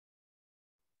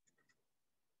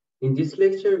In this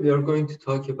lecture, we are going to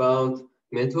talk about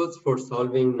methods for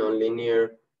solving nonlinear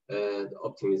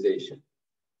optimization.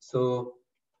 So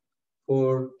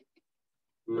for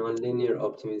nonlinear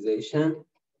optimization,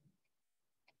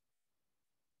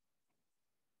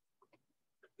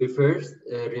 we first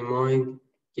remind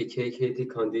the KKT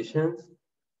conditions,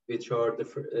 which are the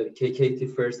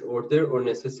KKT first order or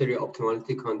necessary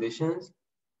optimality conditions,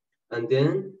 and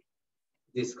then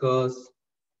discuss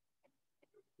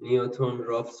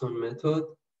Newton-Raphson method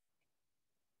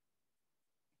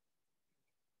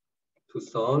to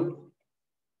solve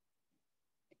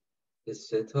a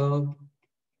set of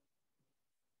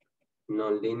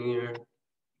nonlinear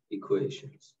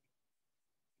equations.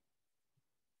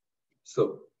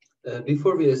 So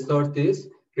before we start this,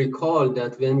 recall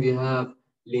that when we have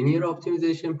linear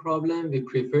optimization problem, we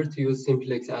prefer to use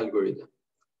simplex algorithm.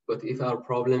 But if our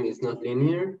problem is not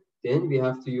linear, then we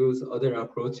have to use other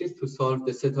approaches to solve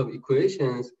the set of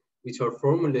equations which are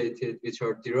formulated, which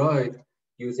are derived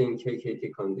using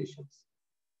KKT conditions.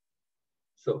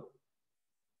 So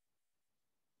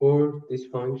for this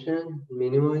function,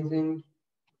 minimizing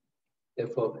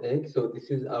f of x, so this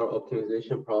is our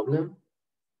optimization problem,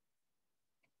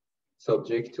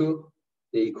 subject to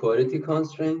the equality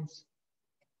constraints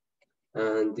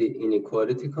and the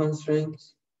inequality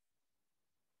constraints.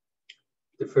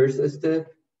 The first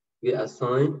step, we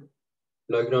assign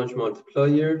Lagrange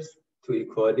multipliers to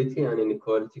equality and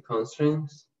inequality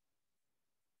constraints.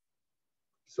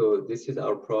 So this is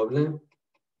our problem.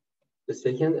 The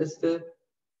second step,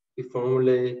 we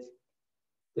formulate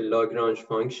the Lagrange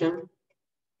function,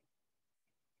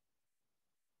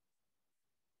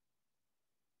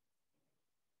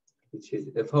 which is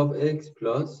f of x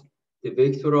plus the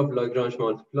vector of Lagrange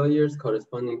multipliers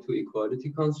corresponding to equality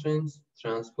constraints,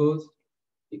 transpose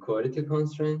equality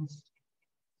constraints,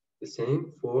 the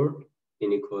same for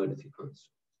inequality constraints.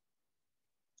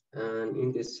 And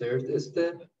in the third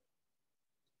step,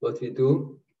 what we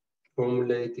do,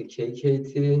 formulate the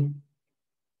KKT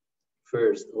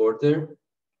first order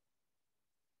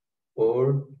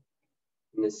or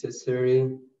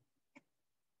necessary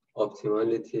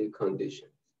optimality conditions.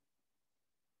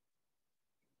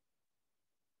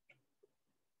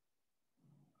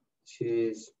 Which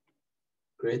is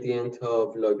gradient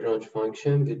of Lagrange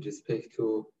function with respect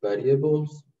to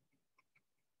variables,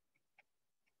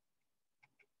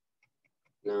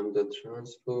 lambda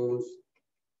transpose,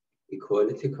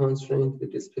 equality constraint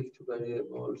with respect to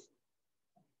variables,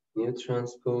 mu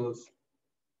transpose,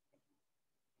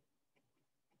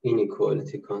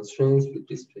 inequality constraints with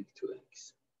respect to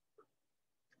x.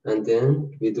 And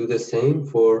then we do the same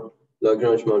for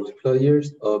Lagrange multipliers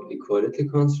of equality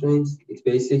constraints. It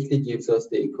basically gives us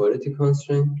the equality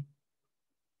constraint,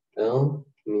 L,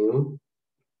 mu.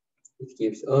 It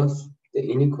gives us the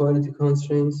inequality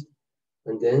constraints.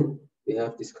 And then we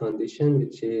have this condition,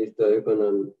 which is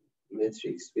diagonal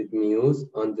matrix with mu's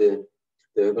on the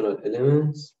diagonal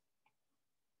elements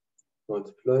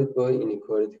multiplied by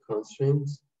inequality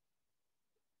constraints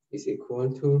is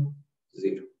equal to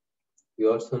 0. We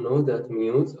also know that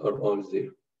mu's are all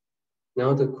 0.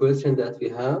 Now the question that we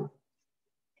have,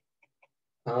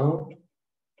 how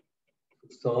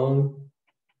to solve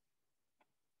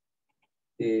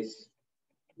this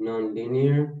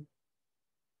nonlinear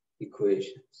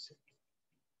equations.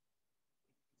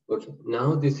 Okay,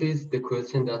 now this is the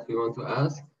question that we want to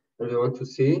ask, and we want to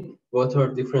see what are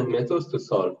different methods to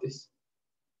solve this.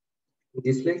 In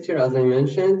this lecture, as I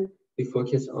mentioned, we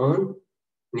focus on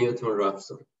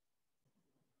Newton-Raphson.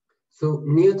 So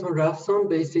Newton-Raphson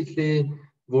basically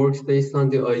works based on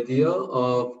the idea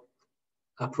of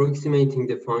approximating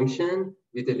the function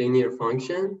with a linear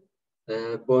function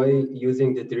by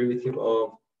using the derivative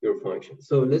of your function.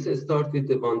 So let's start with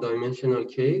the one-dimensional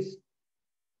case.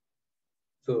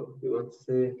 So we want to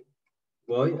say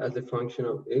y as a function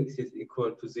of x is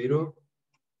equal to 0.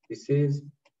 This is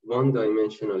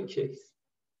one-dimensional case.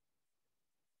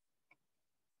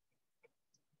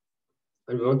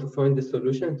 And we want to find the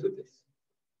solution to this.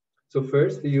 So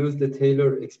first we use the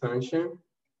Taylor expansion,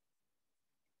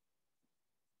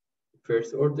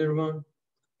 first order one,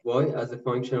 y as a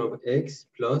function of x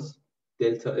plus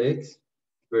delta x,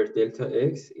 where delta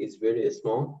x is very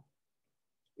small,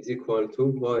 is equal to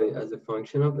y as a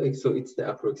function of x, so it's the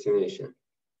approximation,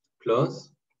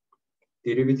 plus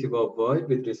derivative of y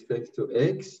with respect to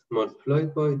x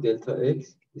multiplied by delta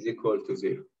x is equal to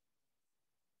 0.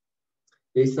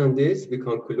 Based on this, we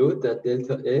conclude that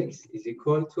delta x is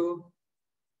equal to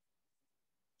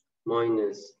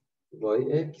minus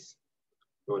yx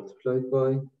multiplied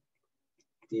by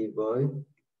dy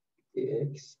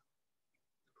dx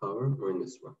power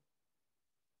minus 1.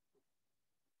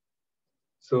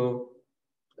 So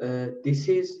this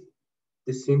is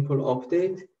the simple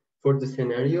update for the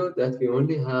scenario that we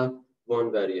only have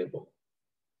one variable.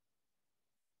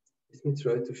 Let me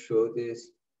try to show this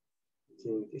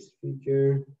in this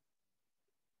figure.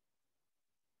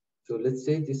 So let's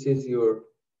say this is your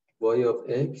y of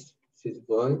x, this is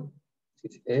y,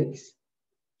 this is x.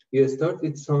 You start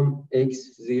with some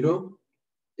x0,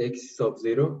 x sub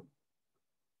 0,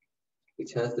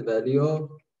 which has the value of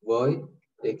y,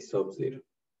 x sub 0.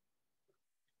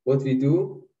 What we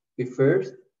do, we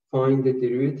first find the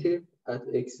derivative at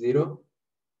x0.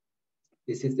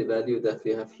 This is the value that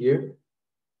we have here.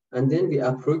 And then we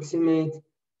approximate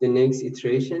the next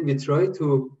iteration. We try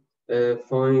to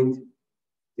find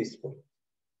this point.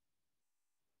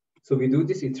 So we do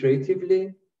this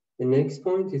iteratively. The next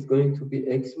point is going to be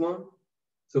x1.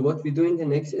 So what we do in the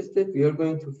next step, we are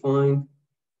going to find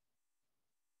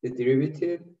the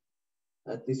derivative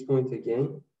at this point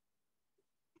again.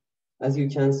 As you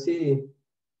can see,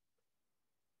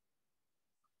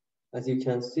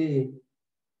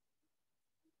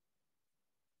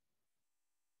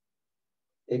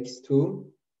 x2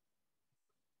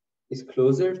 is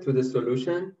closer to the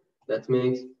solution that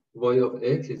makes y of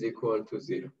x is equal to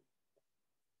 0.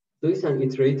 So it's an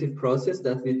iterative process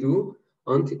that we do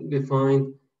until we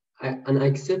find an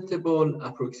acceptable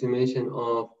approximation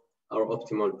of our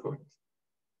optimal point.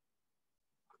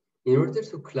 In order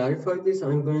to clarify this,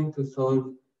 I'm going to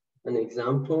solve an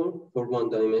example for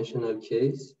one-dimensional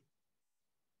case.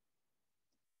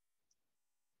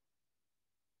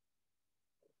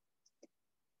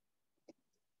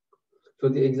 So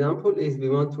the example is we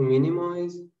want to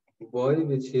minimize y,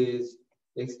 which is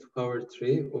x to the power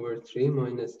 3 over 3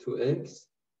 minus 2x,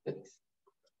 x.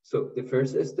 So the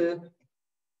first step,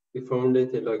 we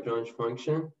formulate a Lagrange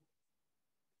function.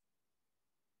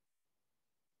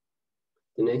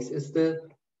 The next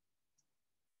step,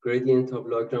 gradient of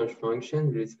Lagrange function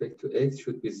with respect to x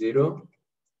should be 0.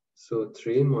 So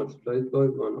 3 multiplied by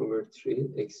 1 over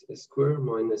 3 x squared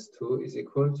minus 2 is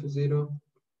equal to 0.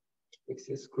 X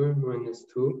squared minus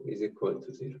 2 is equal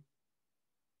to 0.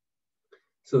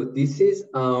 So this is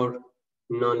our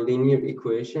nonlinear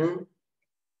equation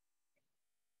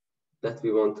that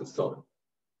we want to solve.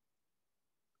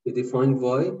 We define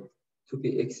y to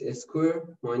be x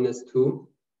squared minus 2.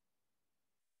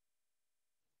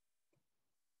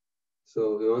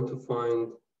 So we want to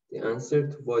find the answer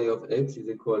to y of x is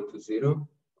equal to 0.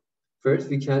 First,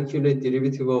 we calculate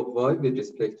derivative of y with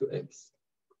respect to x,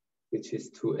 which is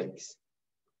 2x.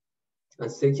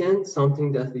 And second,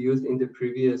 something that we used in the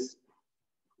previous,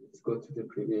 let's go to the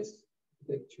previous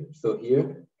lecture. So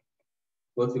here,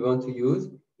 what we want to use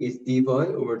is dy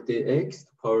over dx to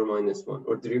the power minus 1,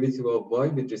 or derivative of y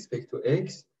with respect to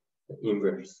x,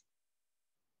 inverse.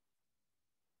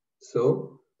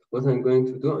 So what I'm going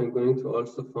to do, I'm going to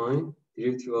also find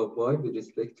derivative of y with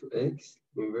respect to x,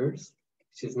 inverse,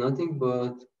 which is nothing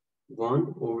but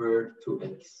 1 over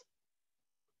 2x.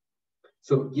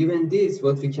 So given this,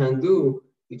 what we can do,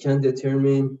 we can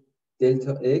determine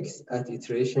delta x at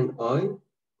iteration I,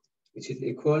 which is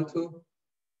equal to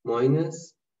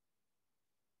minus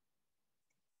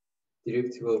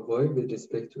derivative of y with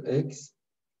respect to x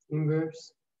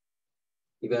inverse,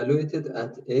 evaluated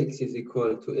at x is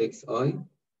equal to xi,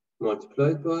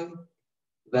 multiplied by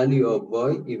value of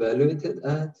y evaluated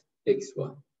at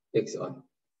xi.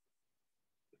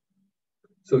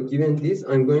 So given this,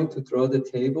 I'm going to draw the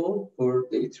table for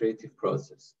the iterative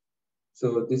process.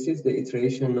 So this is the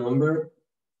iteration number.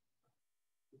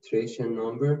 This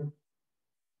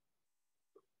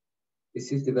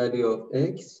is the value of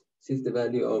x. This is the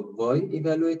value of y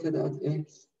evaluated at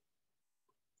x.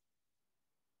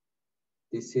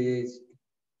 This is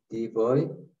dy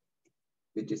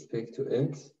with respect to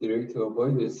x, derivative of y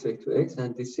with respect to x,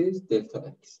 and this is delta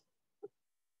x.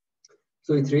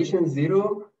 So iteration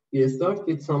 0, we start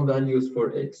with some values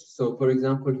for x. So for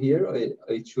example, here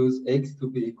I choose x to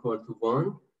be equal to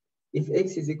 1. If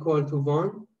x is equal to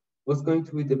 1, what's going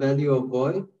to be the value of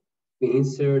y? We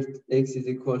insert x is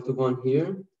equal to 1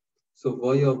 here. So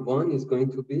y of 1 is going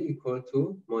to be equal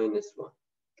to minus 1.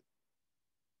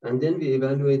 And then we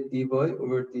evaluate dy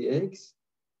over dx,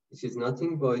 which is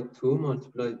nothing but 2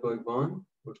 multiplied by 1,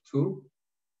 or 2.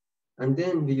 And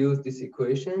then we use this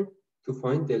equation to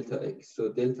find delta x. So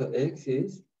delta x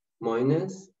is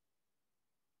minus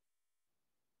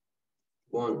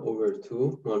 1 over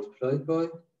 2 multiplied by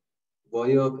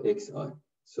y of xi.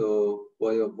 So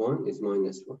y of 1 is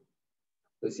minus 1.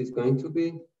 This is going to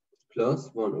be plus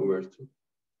 1 over 2,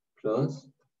 plus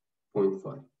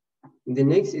 0.5. In the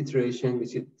next iteration,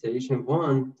 which is iteration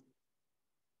 1,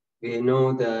 we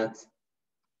know that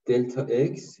delta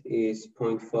x is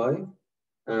 0.5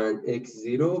 and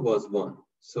x0 was 1.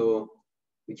 So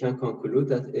we can conclude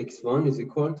that x1 is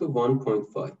equal to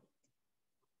 1.5.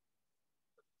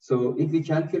 So if we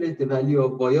calculate the value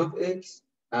of y of x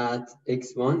at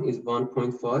x1 is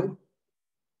 1.5,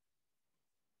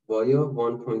 y of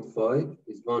 1.5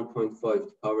 is 1.5 to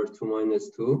the power 2 minus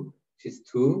 2, which is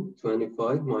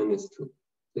 225 minus 2.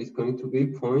 So it's going to be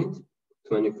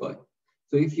 0.25.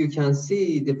 So if you can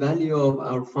see, the value of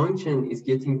our function is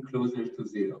getting closer to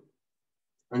 0.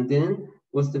 And then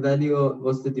what's the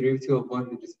derivative of y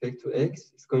with respect to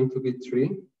x? It's going to be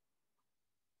 3.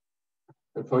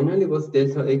 And finally, what's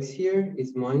delta x here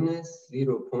is minus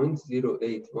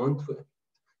 0.0812.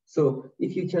 So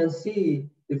if you can see,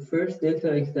 the first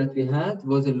delta x that we had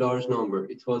was a large number.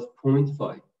 It was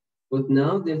 0.5. But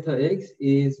now delta x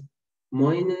is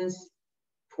minus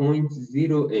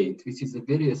 0.08, which is a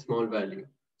very small value.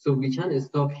 So we can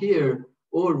stop here,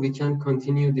 or we can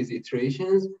continue these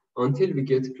iterations until we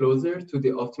get closer to the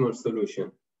optimal solution,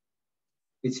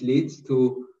 which leads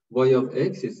to y of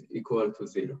x is equal to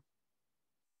 0.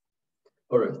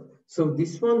 All right, so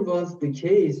this one was the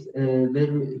case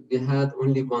where we had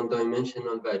only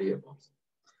one-dimensional variables.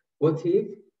 What if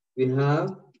we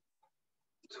have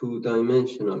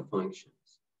two-dimensional functions?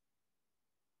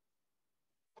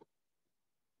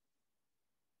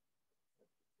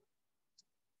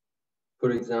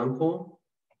 For example,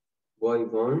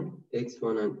 y1,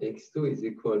 x1, and x2 is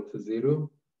equal to 0.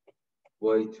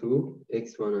 y2,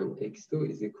 x1, and x2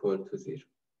 is equal to 0.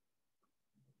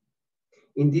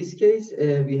 In this case,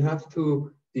 we have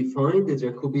to define the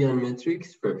Jacobian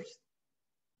matrix first.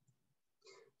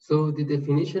 So the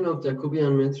definition of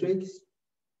Jacobian matrix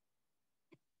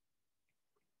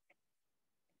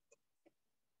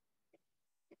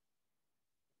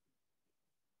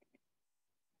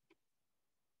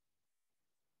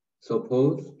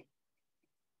suppose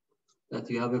that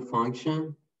you have a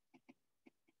function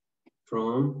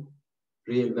from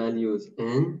real values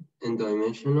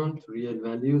n-dimensional to real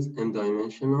values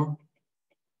m-dimensional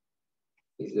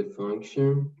is a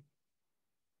function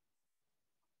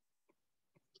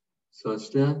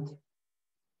such that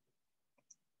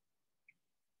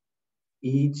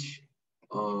each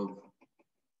of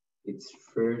its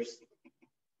first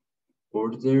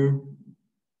order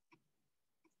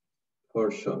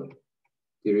partial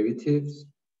derivatives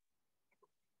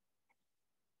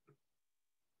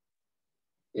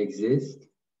exist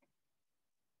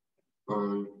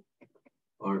on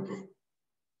Rn.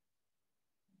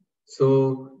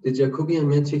 So the Jacobian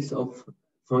matrix of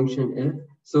function f.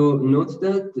 So note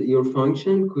that your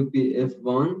function could be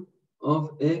f1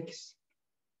 of x,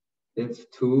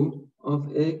 f2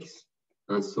 of x,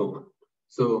 and so on.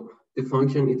 So the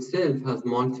function itself has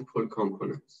multiple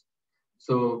components.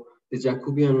 So the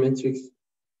Jacobian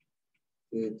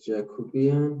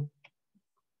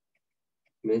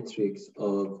matrix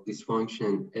of this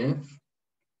function f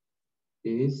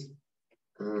is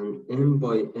an m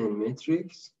by n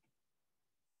matrix,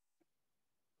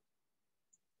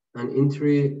 and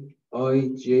entry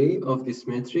ij of this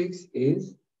matrix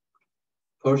is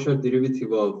partial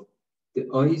derivative of the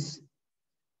i's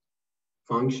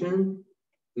function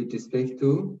with respect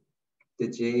to the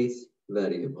j's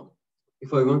variable.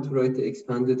 If I want to write the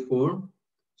expanded form,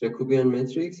 Jacobian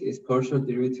matrix is partial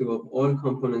derivative of all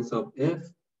components of f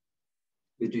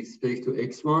with respect to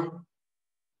x1,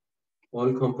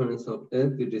 all components of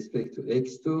f with respect to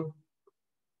x2,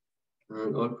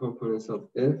 and all components of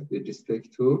f with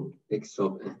respect to x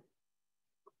sub n.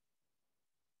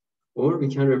 Or we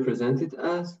can represent it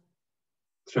as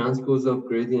transpose of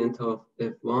gradient of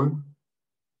f1,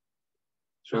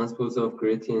 transpose of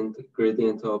gradient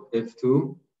of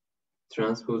f2,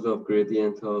 transpose of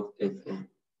gradient of fn.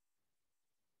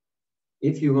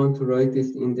 If you want to write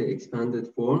this in the expanded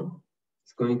form,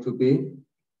 it's going to be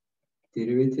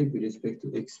derivative with respect to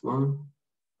x1,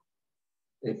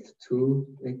 f2,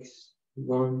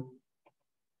 x1,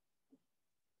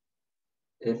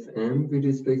 fm with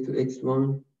respect to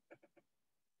x1,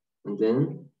 and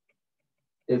then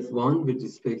f1 with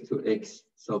respect to x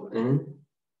sub n,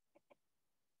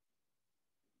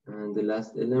 and the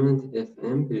last element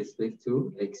fm with respect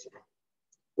to xn.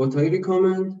 What I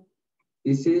recommend,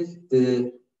 this is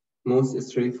the most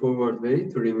straightforward way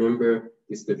to remember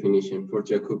this definition for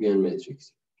Jacobian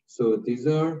matrix. So these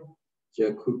are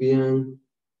Jacobian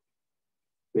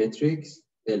matrix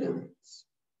elements.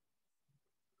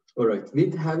 All right,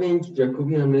 with having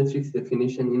Jacobian matrix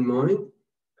definition in mind,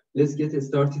 let's get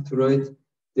started to write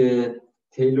the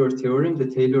Taylor theorem, the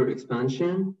Taylor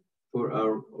expansion for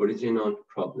our original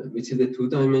problem, which is a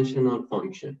two-dimensional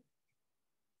function.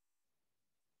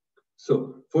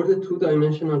 So for the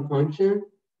two-dimensional function,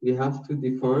 we have to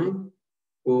define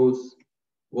both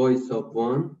y sub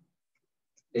 1,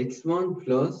 x1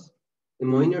 plus a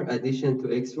minor addition to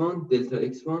x1, delta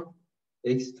x1,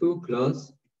 x2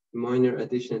 plus a minor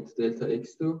addition to delta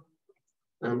x2,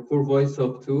 and for y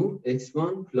sub 2,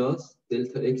 x1 plus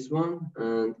delta x1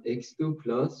 and x2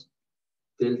 plus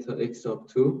delta x sub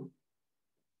 2.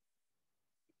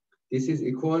 This is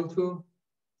equal to,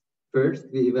 first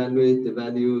we evaluate the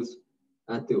values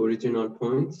at the original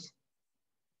points.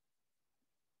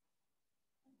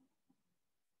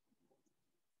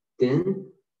 Then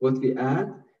what we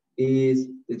add is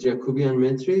the Jacobian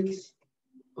matrix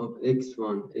of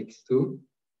x1, x2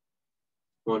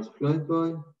 multiplied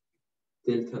by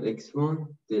delta x1,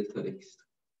 delta x2.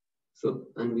 So,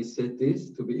 and we set this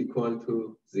to be equal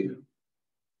to 0.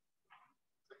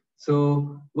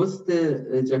 So what's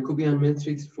the Jacobian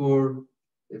matrix for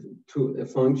a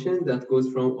function that goes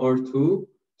from R2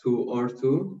 to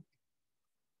R2?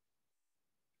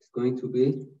 It's going to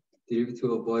be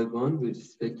derivative of y1 with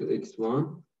respect to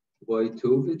x1,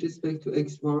 y2 with respect to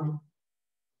x1,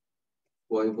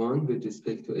 y1 with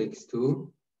respect to x2,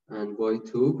 and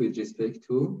y2 with respect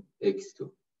to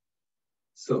x2.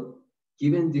 So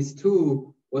given these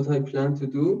two, what I plan to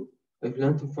do, I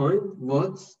plan to find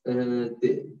what's the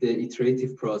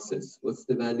iterative process. What's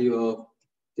the value of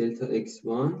delta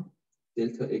x1,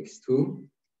 delta x2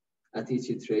 at each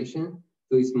iteration?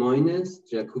 So it's minus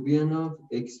Jacobian of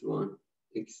x1,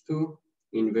 x2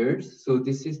 inverse. So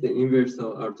this is the inverse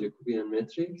of our Jacobian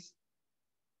matrix.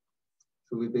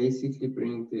 So we basically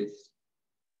bring this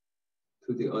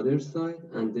to the other side,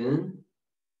 and then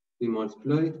we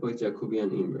multiply it by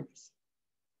Jacobian inverse.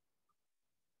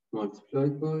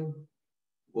 Multiplied by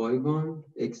y1,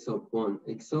 x sub 1,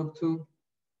 x sub 2,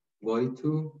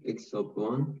 y2, x sub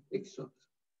 1, x sub 2.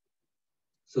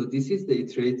 So this is the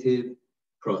iterative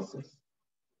process.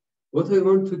 What I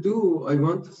want to do, I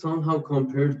want to somehow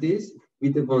compare this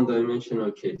with the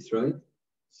one-dimensional case, right?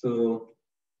 So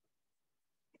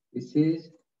this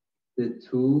is the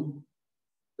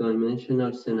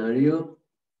two-dimensional scenario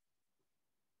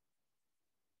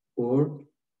for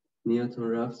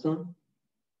Newton-Raphson.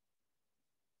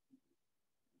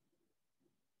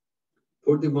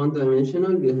 For the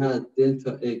one-dimensional, we had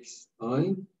delta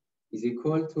xi is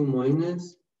equal to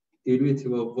minus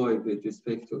derivative of y with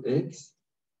respect to x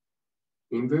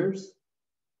inverse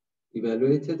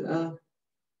evaluated at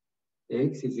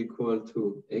x is equal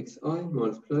to xi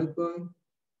multiplied by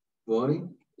y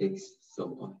x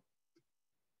sub I.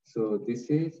 So this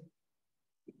is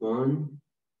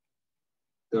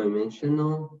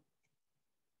one-dimensional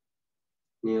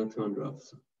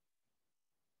Newton-Raphson.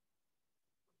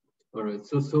 All right,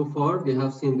 so far we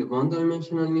have seen the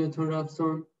one-dimensional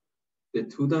Newton-Raphson, the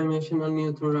two-dimensional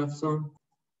Newton-Raphson.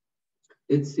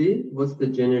 Let's see what's the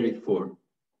generic form.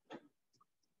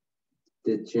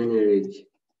 The generic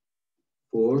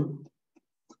form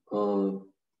of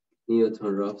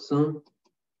Newton-Raphson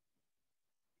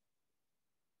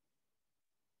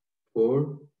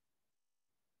for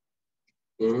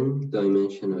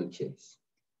n-dimensional case.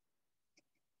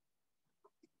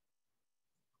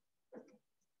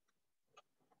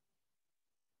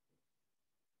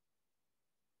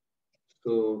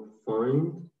 So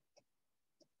find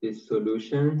the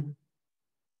solution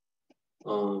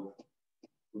of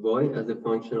y as a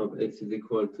function of x is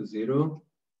equal to 0,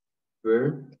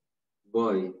 where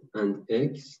y and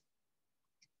x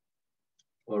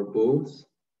are both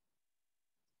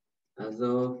as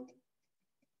of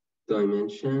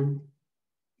dimension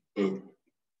n.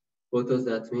 What does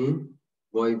that mean?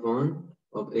 y1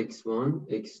 of x1,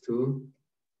 x2,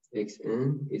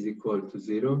 xn is equal to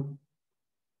 0.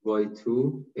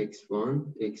 y2, x1,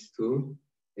 x2,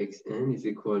 xn is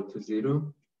equal to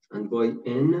 0. And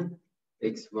yn,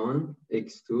 x1,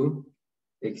 x2,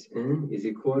 xn is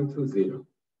equal to 0.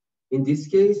 In this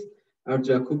case, our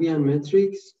Jacobian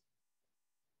matrix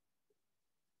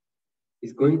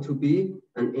is going to be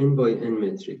an n by n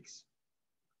matrix.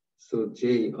 So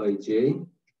jij, which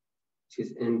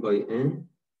is n by n,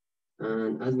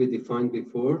 and as we defined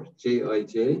before,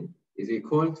 jij is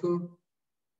equal to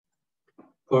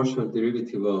partial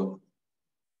derivative of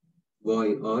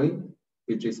yi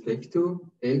with respect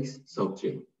to x sub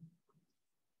j.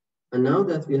 And now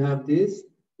that we have this,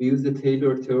 we use the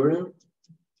Taylor theorem.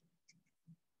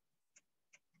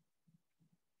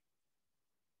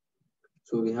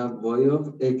 So we have y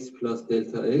of x plus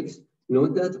delta x.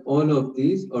 Note that all of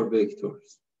these are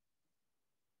vectors.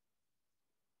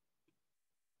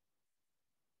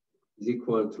 Is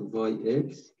equal to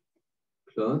yx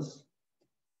plus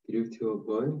derivative of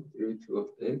y, derivative of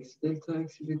x, delta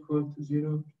x is equal to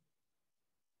 0.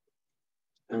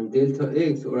 And delta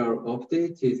x, or our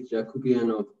update, is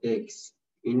Jacobian of x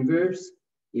inverse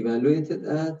evaluated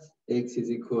at x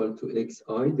is equal to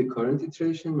xi, the current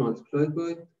iteration, multiplied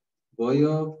by y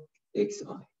of xi.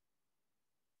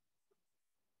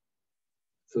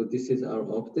 So this is our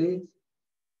update,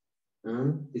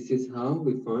 and this is how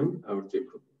we find our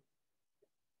Jacobian.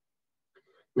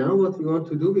 Now what we want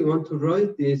to do, we want to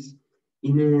write this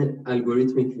in an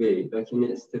algorithmic way, like in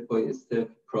a step-by-step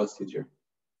procedure.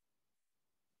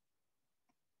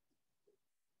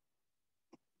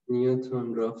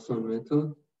 Newton-Raphson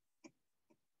method.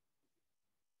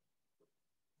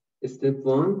 Step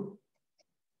 1,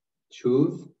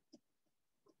 choose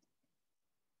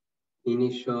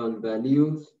initial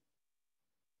values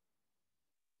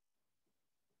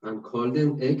and call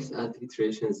them x at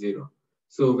iteration 0.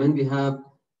 So when we have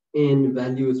n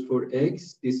values for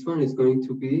x, this one is going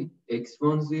to be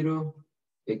x1 0,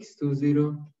 x2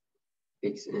 0,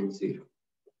 xn 0.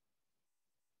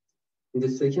 In the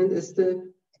second step,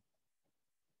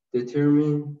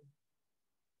 determine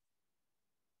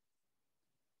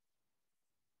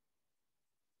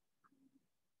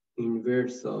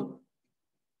inverse of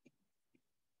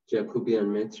Jacobian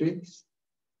matrix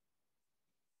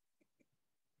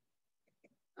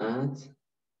at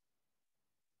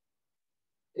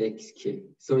xk.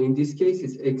 So in this case,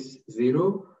 it's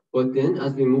x0, but then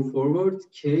as we move forward,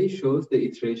 k shows the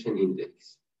iteration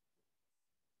index.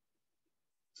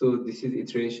 So this is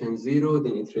iteration 0,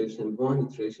 then iteration 1,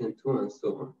 iteration 2, and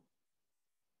so on.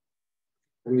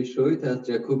 And we show it as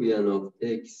Jacobian of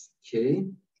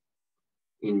xk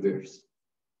inverse.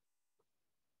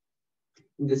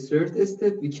 In the third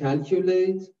step, we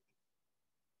calculate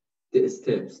the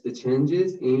steps, the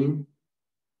changes in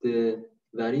the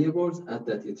variables at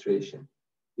that iteration,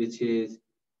 which is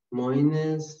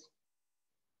minus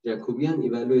Jacobian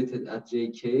evaluated at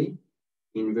jk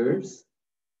inverse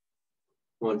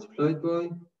multiplied by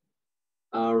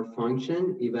our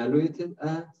function evaluated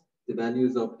at the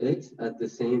values of x at the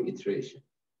same iteration.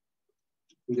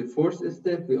 In the fourth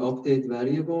step, we update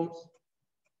variables,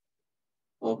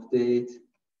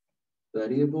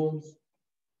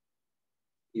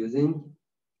 using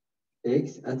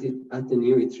x at the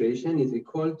new iteration is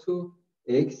equal to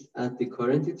x at the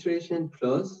current iteration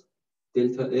plus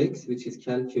delta x, which is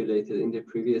calculated in the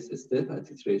previous step at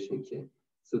iteration k.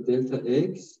 So delta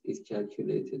x is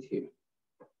calculated here.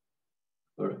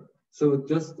 All right. So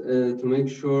just to make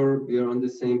sure we are on the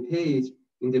same page,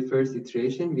 in the first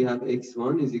iteration, we have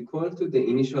x1 is equal to the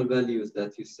initial values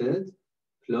that you set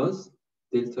plus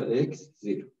delta x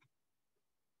 0.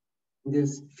 In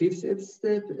this fifth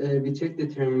step, we check the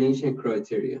termination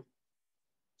criteria.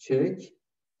 Check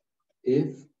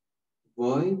if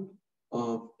y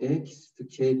of x to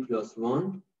k plus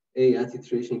 1, a at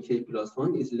iteration k plus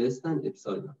 1 is less than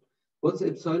epsilon. What's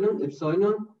epsilon?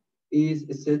 Epsilon is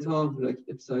a set of like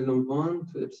epsilon 1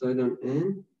 to epsilon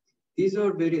n. These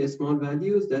are very small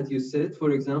values that you set.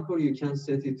 For example, you can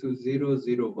set it to 0,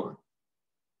 0, 1.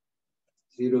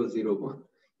 0, 0, 1.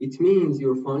 It means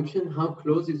your function, how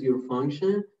close is your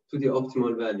function to the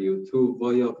optimal value, to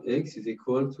y of x is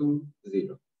equal to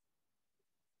 0.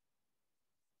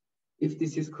 If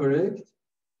this is correct,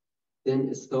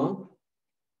 then stop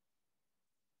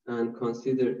and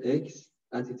consider x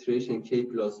at iteration k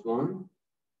plus 1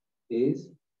 is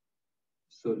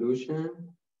solution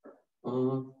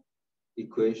of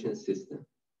equation system.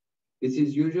 This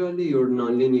is usually your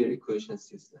nonlinear equation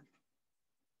system.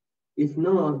 If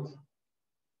not,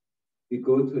 we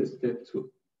go to step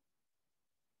 2.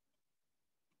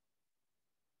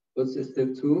 What's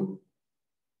step 2?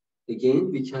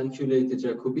 Again, we calculate the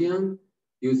Jacobian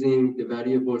using the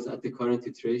variables at the current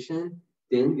iteration.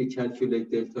 Then we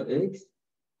calculate delta x.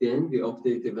 Then we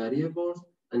update the variables.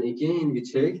 And again, we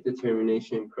check the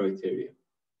termination criteria.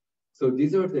 So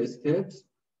these are the steps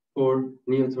for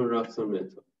Newton-Raphson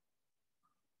method.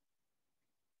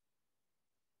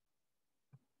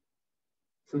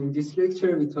 So in this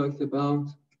lecture, we talked about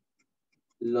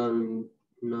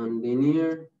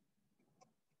nonlinear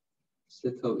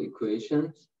set of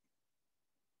equations.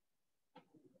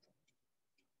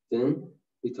 Then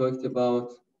we talked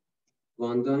about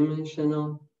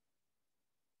one-dimensional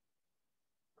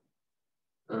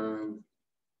and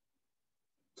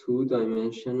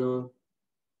two-dimensional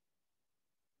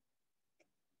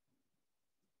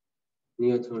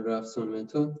Newton-Raphson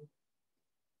method.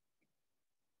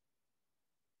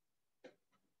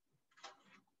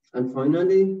 And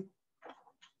finally,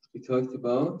 we talked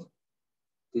about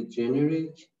the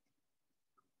generic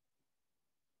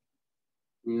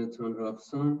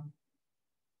Newton-Raphson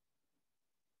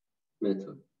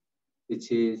method,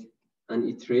 which is an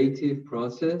iterative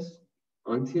process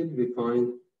until we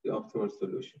find the optimal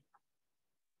solution.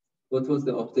 What was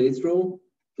the update rule?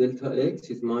 Delta x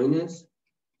is minus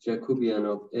Jacobian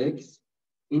of x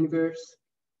inverse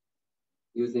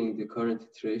using the current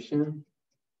iteration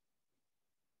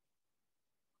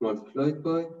multiplied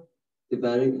by the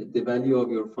value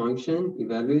of your function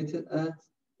evaluated at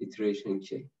iteration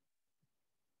k.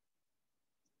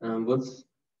 And what's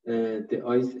the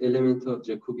ith element of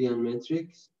Jacobian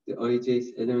matrix? The ijth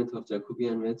element of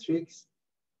Jacobian matrix,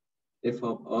 f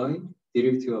of I,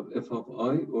 derivative of f of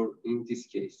I, or in this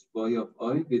case, y of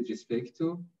I with respect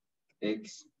to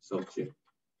x sub 0.